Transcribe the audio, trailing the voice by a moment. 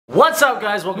What's up,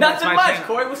 guys? Welcome back to my channel.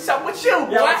 Corey. What's up with you?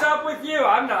 Yeah, what's up with you?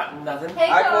 I'm not nothing. Hey,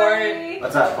 Hi, Corey.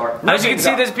 What's up, Corey? As you can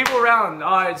see, there's people around.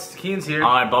 It's Kian's here.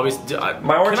 Alright, Bobby's.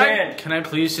 My orange hand. Can I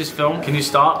please just film? Can you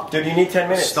stop? Dude, you need 10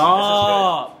 minutes.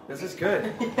 Stop. This is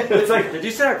good. It's like, did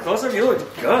you see how close up? You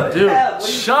look good. Dude, Yeah,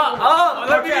 shut up.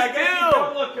 Let me Okay, I just guess you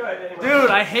don't look good anyway. Dude,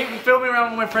 I hate filming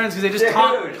around with my friends because they just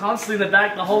talk constantly in the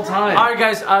back the whole time. Alright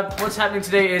guys, what's happening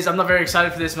today is I'm not very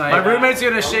excited for this, man. My roommate's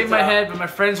gonna shave my head, but my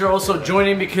friends are also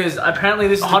joining because apparently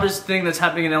this is the hottest thing that's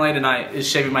happening in LA tonight is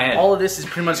shaving my head. All of this is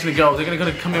pretty much gonna go. They're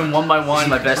gonna come in one by one.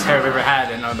 My best hair I've ever had,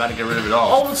 and I'm about to get rid of it all.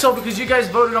 Also because you guys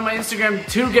voted on my Instagram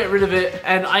to get rid of it,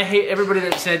 and I hate everybody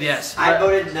that said yes. I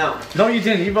voted no. No, you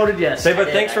didn't. You voted yes. Say, but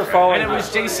thanks for following. And it was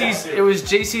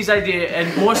JC's idea,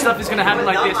 and more stuff is gonna happen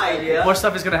like this. More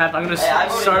stuff is gonna happen. I'm gonna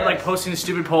start like posting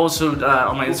stupid polls so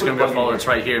on my Instagram. Go follow. It's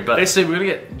right here. But basically, we're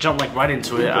gonna jump like right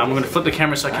into it. I'm gonna flip the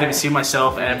camera so I can't even see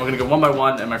myself, and we're gonna go one by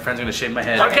one, and my friend's gonna shave my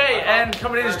head. Okay, and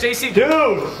coming in is JC.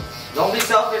 Dude! Don't be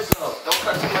selfish though. Don't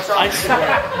cut too much off. I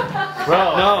swear.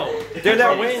 Bro, no. Dude,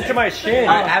 that went into my shin.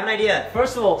 Alright, I have an idea.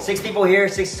 First of all, 6 people here,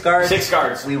 6 cards. 6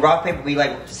 cards. We rock paper. We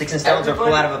like sticks and stones or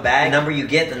pull out of a bag. The number you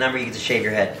get, the number you get to shave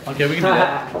your head. okay, we can do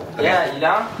that. Okay. Yeah, you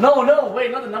down? No, wait,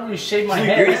 not the number you shave my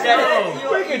head. You already said it.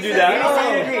 We can do that. You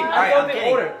said you agreed. I'm Alright, going I'm in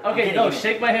kidding. order. Okay, no,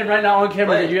 shake my head right now on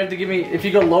camera. Wait. You have to give me, if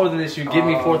you go lower than this, you give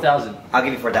me 4,000 I'll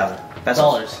give you 4,000.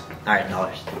 dollars. Alright,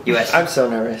 dollars. US. I'm so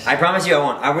nervous. I promise you I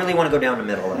won't. I really want to go down the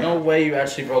middle. Though. No way you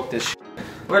actually broke this shit.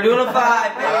 We're doing a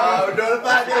 5, baby. Oh, we're doing a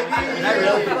 5, baby. Not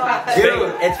really.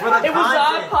 Dude, it's for the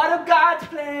content. part of God's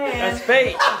plan. That's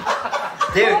fake.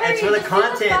 Dude, it's for the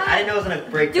content. I didn't know it was gonna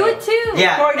break. Do it too.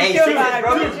 Yeah. Corey, Hey, do 6 it. is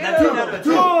broken. Do That's it. another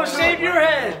 2. Oh, shave your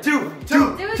head. 2.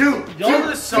 Y'all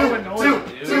are so annoying,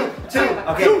 dude.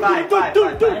 Okay, 5. I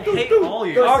hate all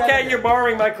you. Okay, you're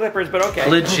borrowing my clippers, but okay.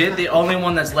 Legit, the only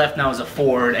one that's left now is a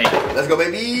 4 and 8. Let's go,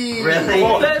 baby. Really?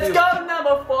 Let's go,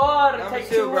 number 4. Number Take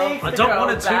 2, 2 bro. weeks I to don't go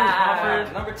want a 2, back.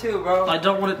 Crawford. Number 2, bro. I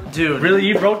don't want to, dude. Really,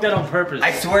 you broke that on purpose.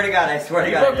 I swear to God, I swear to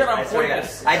You God. broke that on I swear to God.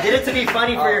 purpose. I did it to be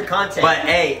funny for your content. But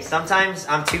hey, sometimes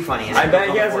I'm too funny. I bet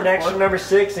he has an extra number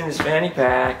 6 in his fanny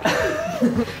pack.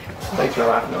 Thanks for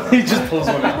laughing at He just pulls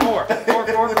one out. 4.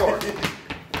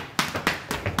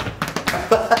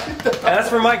 That's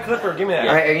for my clipper. Give me that.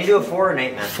 Alright, are you doing 4 or an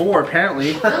 8, man? 4,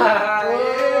 apparently.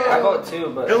 I vote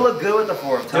 2, but. It'll look good with the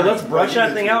 4. Dude, let's brush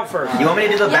that thing out first. You want me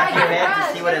to do the back of your Yeah,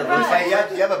 head to see what it looks like?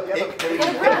 You have a pick.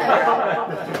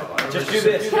 Just do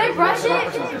this. Can I brush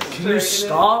it? Can you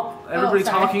stop? Everybody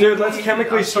sorry. talking. Dude, let's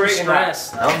chemically I'm so straighten that.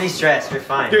 stressed. Don't be stressed, you're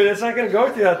fine. Dude, that's not gonna go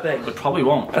through that thing. It probably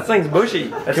won't. That thing's bushy.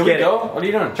 Let's Can get we go? What are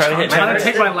you doing? Trying to hit I'm 10 trying to minutes.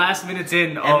 take my last minutes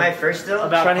in. Am I first still?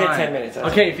 About Trying to hit time. 10 minutes.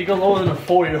 Okay, if you go lower than a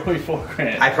 4, you're only 4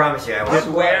 grand. I promise you, I will.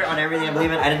 Swear on everything I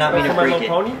believe in, I did not mean to For my break little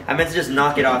it. pony? I meant to just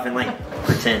knock it off and like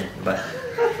pretend, but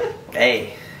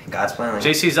hey, God's plan. Like,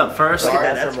 JC's up first. look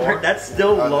at that, that's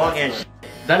still long and sh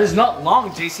That is not long,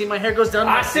 JC. My hair goes down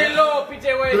to my Hacelo, PJ,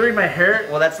 wait. Literally, my hair.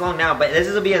 well, that's long now, but this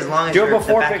will be as long as Do it the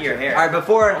before back of your picture. hair. Alright,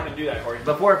 before do that, Corey.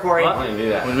 Corey. What? I don't do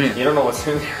that. What do you mean? You don't know what's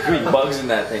in there. Could be bugs in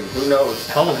that thing. Who knows?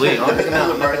 Probably. I'll pick them out,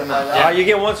 I'll pick them out. You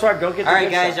get one swipe, don't get the Alright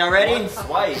good guys, stuff. y'all ready?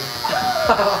 Swipe.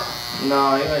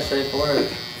 No, you're gonna straight for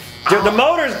it. Dude, the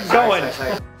motor's going.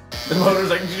 The motor's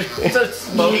like just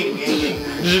smoking.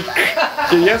 Dude,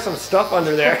 you have some stuff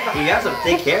under there. You got some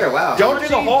thick hair, wow. Don't do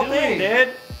the are you whole doing? thing, dude.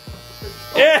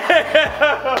 Yeah.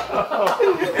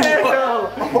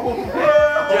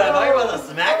 Dude, I thought you were about to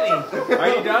smack me. Are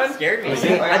you done? Scared me.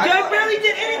 I barely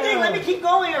did anything. Let me keep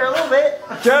going or a little bit.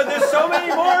 Dude, there's so many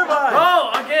more of us. Oh,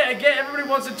 I get. Everybody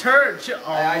wants a turn.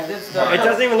 I did stuff. It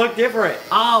doesn't even look different.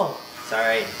 Ow.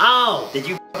 Sorry. Ow. Did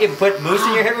you f***ing put mousse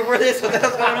in your hair before this? What the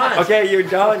hell's going on? Okay, you're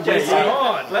done, JC.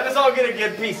 on. Let us all get a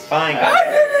good piece. Fine, guys.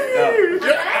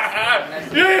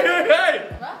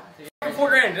 Go. 4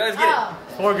 grand. Let's get it. Oh.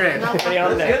 4 grand. Hey,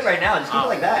 I'm It's good next. right now. Just keep it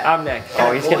like that. I'm next.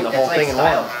 Oh, he's getting the whole That's thing in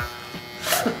like one.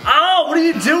 style. Ow! What are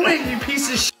you doing, you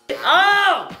piece of shit?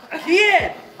 Ow!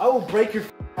 Kid! I will break your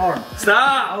arm.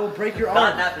 Stop! I will break your Not in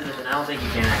arm. that position. I don't think you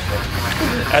can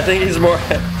actually. I think he's more.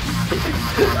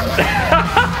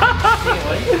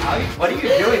 What are you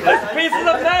doing? There's pieces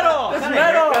of metal. There's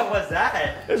metal. What was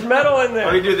that? There's metal in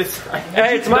Let me there. do this.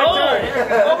 Hey, it's my turn.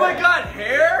 Oh my god,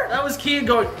 hair? That was Kian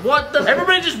going, what the?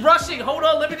 Everybody just rushing. Hold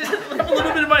on, let me just have a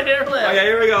little bit of my hair left. Okay,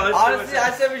 here we go. Let's Honestly,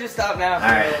 I said we just stop now.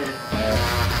 Alright.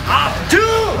 Ah, dude!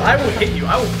 I will hit you.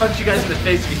 I will punch you guys in the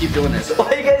face if you keep doing this.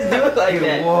 Why you guys do it like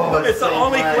that? It's the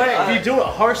only way. If you do it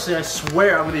harshly, I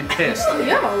swear I'm gonna be pissed. You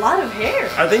have a lot of hair.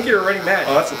 I think you're already mad.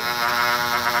 Oh, that's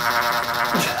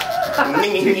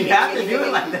You have to do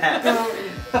it like that.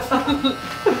 Alright,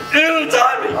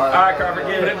 Crawford,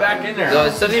 get it back in there. No,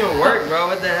 it doesn't even work, bro.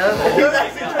 What the hell? He's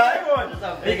actually trying one.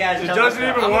 Big ass It doesn't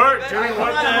even work, dude.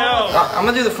 What the hell? I'm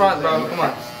gonna do the front, bro. Come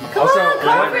on. Come on,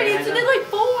 Crawford, you did like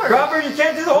 4. Crawford, you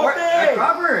can't do the whole thing.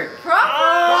 Crawford.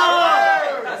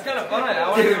 Crawford! That's kind of fun. I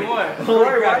want to do more.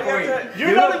 Corey, why do you have to?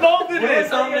 You're not involved in this.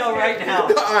 Thumbnail right now.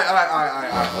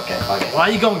 Alright. Okay, fuck it. Why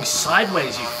are you going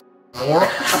sideways, you moron?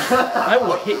 I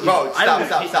will hit you. Bro, I will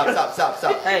hit you. stop.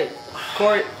 Hey,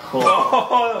 Corey.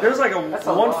 There's like a 1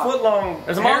 foot long.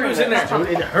 There's a mongoose in there. Dude,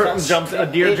 it hurts. A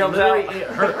deer jumps out. It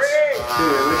hurts.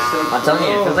 I'm telling you,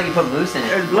 it feels like you put moose in it.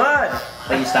 There's blood.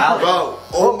 Like you styled it. Bro,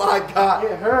 oh my god.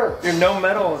 It hurts. There's no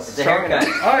metal. It's a haircut.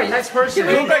 Alright, next person.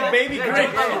 You look like baby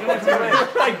Grace.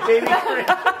 Like baby Grace.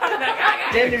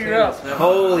 Damn, you're up.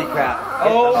 Holy crap.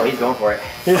 Oh, he's going for it.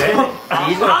 He's going for it.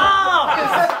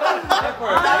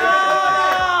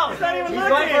 He's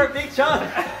going for a big chunk.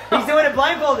 He's doing it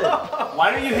blindfolded.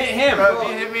 Why don't you hit him? Bro, if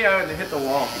you hit me, I would hit the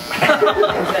wall.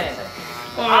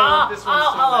 Tell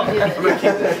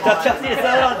Chelsea to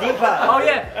sell it on Depop. Oh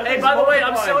yeah. Hey, by the way,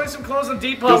 I'm selling some clothes on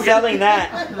Depop. He's selling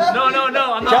that. No,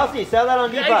 I'm not. Chelsea, sell that on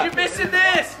Hey, Depop. you're missing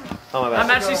this. Oh my bad. I'm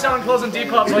actually selling clothes on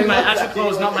Depop, selling my actual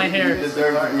clothes, not my hair.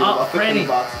 Oh, Franny.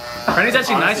 Franny's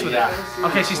actually nice with it.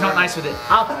 Okay, she's not nice with it.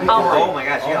 Oh my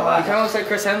gosh, you got a He lot. kind of looks like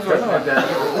Chris Hemsworth.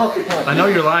 I know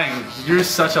you're lying. You're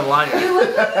such a liar. You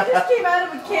look like you just came out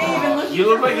of a cave and looked. You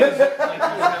look like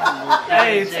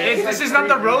Hey, this is not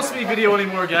the roast me video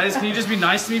anymore, guys. Can you just be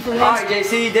nice to me for once? Alright,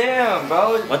 JC, damn,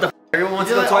 bro. What the f? Everyone wants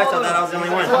to go twice. I thought I was the only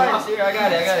one. Twice. Here, I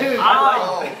got it.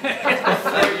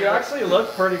 You actually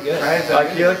look pretty good.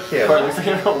 Like you look cute. But it looks like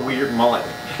a weird mullet.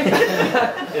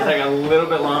 It's like a little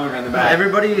bit longer in the back.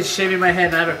 Everybody is shaving my head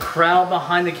and I have a crowd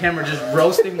behind the camera just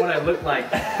roasting what I look like.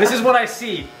 This is what I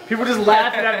see. People just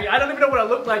laughing at me. I don't even know what I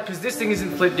look like because this thing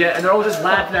isn't flipped yet and they're all just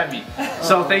laughing at me.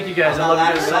 So thank you guys. I love you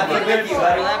guys so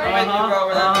much.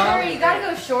 Corey, you gotta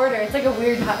go shorter. It's like a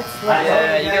weird hot slap.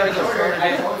 Yeah, you gotta go shorter.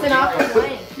 It's an awkward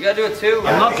length. You gotta do it too.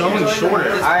 I'm not going shorter.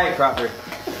 Alright, Crawford.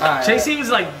 JC was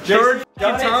like third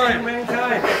time.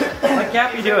 Let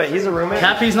Cappy do it. He's a roommate.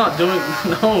 Cappy's not doing.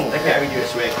 No. Let Cappy do a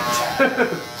swing.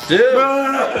 Dude.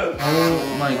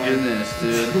 Oh my goodness,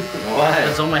 dude. What?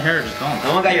 That's all my hair just gone.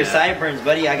 No one got your sideburns,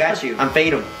 buddy. I got you. I'm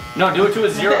fade 'em. No, do it to a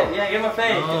 0. Yeah, give him a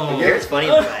fade. Oh. Your hair's funny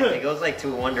in the back. It goes like to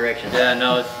one direction. Yeah,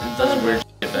 no, it does weird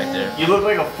shit back there. You look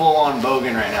like a full-on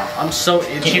bogan right now. I'm so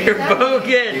itchy. You're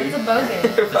bogan. It's a bogan.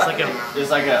 It's like a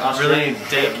It's like a really Australian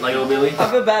date, like hillbilly. I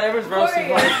feel bad. Everyone's roasting.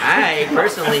 Corey. I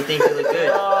personally think you look good.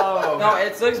 No,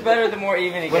 it looks better the more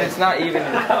even it gets. It's not even.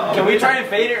 Can we try and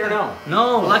fade it or no?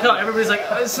 no, like how everybody's like,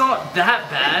 oh, it's not that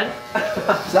bad.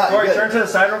 Corey, turn to the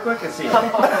side real quick and see.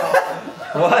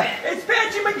 What? It's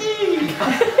Patrick McGee.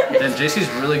 Then JC's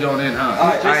really going in,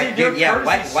 huh? Alright, dude, yeah,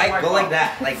 white, go like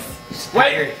that. Like,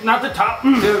 Wait, not the top.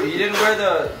 Dude, you didn't wear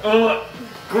the.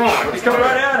 Come on. He's coming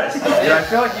right at us. Dude, I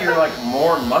feel like you're like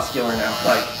more muscular now.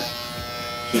 Like,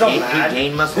 he so gained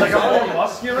mad. muscle. like a more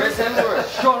muscular. Chris Hemsworth.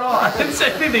 Shut up. I didn't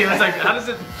say anything. It was like, how does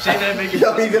it shave that make you?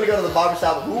 Yo, he's gonna go to the barber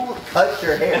shop. Who cut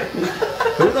your hair?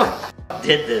 Who the f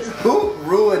did this? Who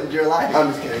ruined your life?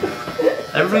 I'm just kidding.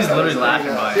 Everybody's literally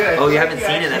laughing by it. Oh, you haven't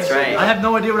seen it, that's right. I have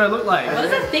no idea what I look like. What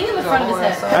is that thing in the front of his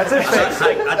head? That's it. I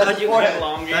thought you wanted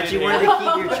to keep your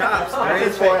chops.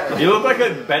 It's for him. You look like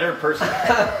a better person.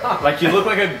 Like you look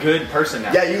like a good person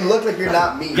now. Yeah, you look like you're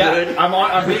not me. Yeah, I'm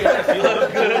being honest. You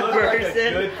look like a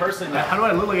person. good person now. How do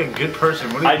I look like a good person?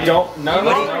 What do you I mean? don't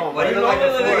know. What do you look like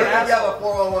You before? have a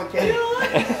 401k.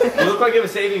 You look like you have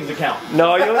a savings account.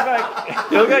 No, you look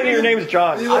like your name's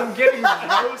John. I'm getting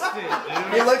roasted, dude.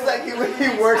 He looks like he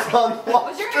works on Wall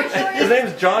Was your Street. hair His short?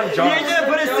 name's John John. You didn't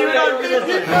put a suit on for this.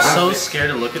 I'm so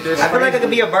scared to look at this. I feel like I could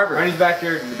be a barber. Randy's back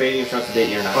there debating if she wants to date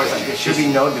you or not. It should be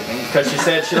no debate. Because she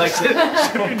said she likes it.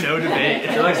 No debate.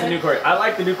 She likes the new Corey. I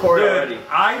like the new Corey already.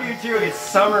 I do too. It's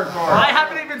summer Corey. I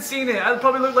haven't even seen it. I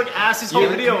probably look like ass this whole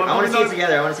video. I want to see it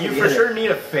together. I want to see it You for together. sure need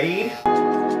a fade.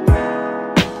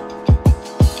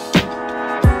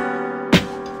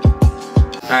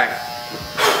 Alright.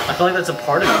 I feel like that's a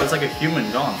part of me. It's like a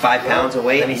human gone. 5 pounds of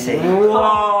weight. Let me see.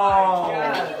 Whoa. You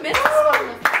missed on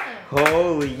the front.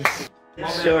 Holy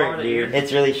short, dude.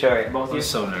 It's really short. I'm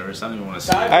so nervous. I don't even want to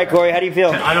see it. Alright, Corey, how do you feel?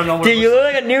 I don't know what Dude, you look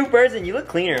like a new person. You look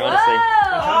cleaner, honestly. Whoa!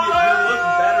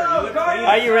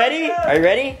 Are you ready? Are you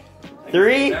ready?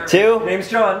 3, 2, Name's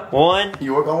John. 1.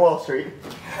 You work on Wall Street.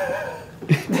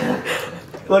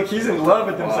 Look, he's in love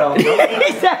with himself. He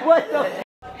said, what the?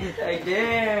 Hey,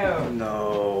 damn.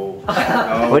 No.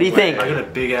 What do you think? I got a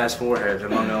big ass forehead.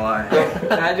 I'm not gonna lie.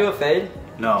 Can I do a fade?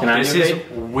 No. Can I This do is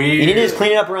it? weird. You need to just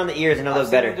clean it up around the ears and know those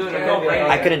better. Do it in a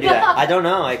I couldn't do that. I don't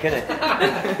know. I couldn't. I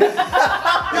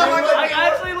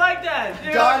actually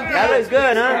That looks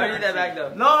good, I huh? need that back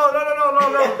though. No,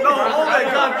 hold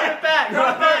it, God, give it back.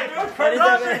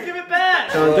 Give it back.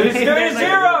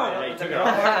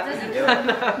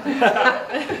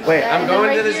 3-0. Wait, I'm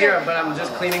going to the 0, but I'm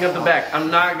just cleaning up the back. I'm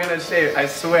not gonna shave. I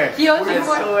swear. He owes you I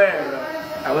swear, bro.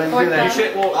 I wouldn't do that.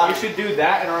 You should do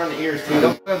that and around the ears too.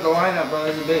 Don't put the lineup, bro.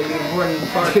 It's a bit important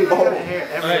part.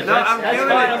 No, I'm doing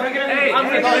it. I'm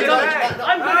gonna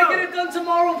get it done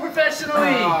tomorrow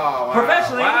professionally.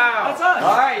 Professionally? Wow. That's us.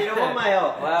 Alright, you don't want my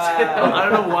help. Wow. I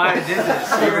don't know why I did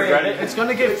this. You regret it? It's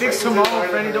gonna get fixed tomorrow,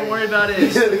 Franny. Don't worry about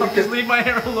it. Just leave my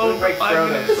hair alone for 5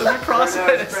 minutes. Let me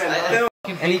process.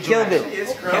 And he killed it.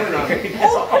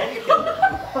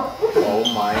 Oh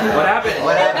my God. What happened?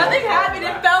 Nothing happened.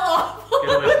 It fell off.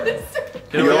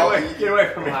 Get away. Get away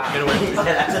from me. Get away.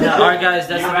 That's enough. Alright guys,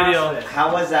 that's the video.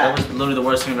 How was That that? was literally the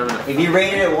worst thing I've ever done. If you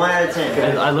rated it 1 out of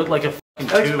 10. I look like a f***ing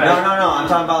 2. No, I'm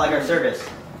talking about like our service.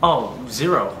 Oh,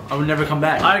 0. I would never come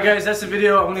back. Alright guys, that's the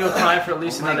video. I'm gonna go cry for at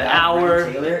least another hour.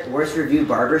 Taylor, worst reviewed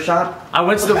barbershop. I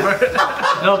went to the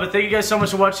No, but thank you guys so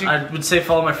much for watching. I would say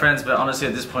follow my friends, but honestly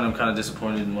at this point I'm kind of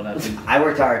disappointed in what happened. I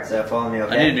worked hard, so follow me,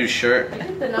 okay? I need a new shirt. I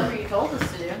did the number you told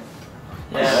us to do.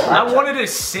 I wanted a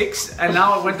 6 and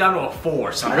now it went down to a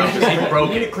 4 somehow because he broke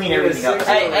You need to it. clean everything up.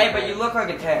 Hey, but you look like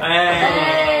a 10.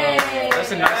 Hey. That's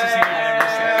the nicest thing you've ever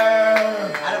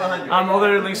said. Out of 100. All the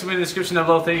links will be in the description down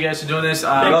below. Thank you guys for doing this.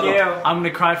 Thank you. I'm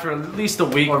gonna cry for at least a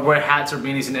week or wear hats or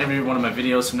beanies in every one of my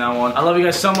videos from now on. I love you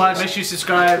guys so much. Make sure you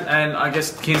subscribe and I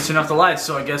guess Kian's turning off the lights,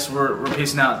 so I guess we're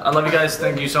peacing out. I love you guys.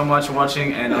 Thank you so much for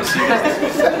watching and I'll see you guys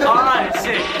next video. Alright,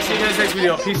 sick. See you guys next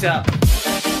video. Peace out.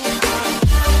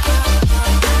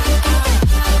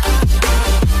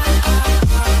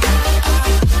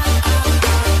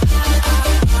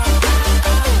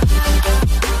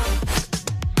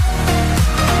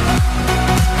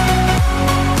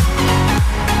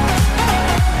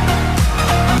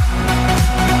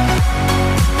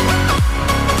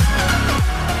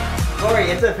 Corey,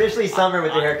 it's officially summer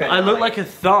with your haircut. I look like a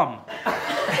thumb.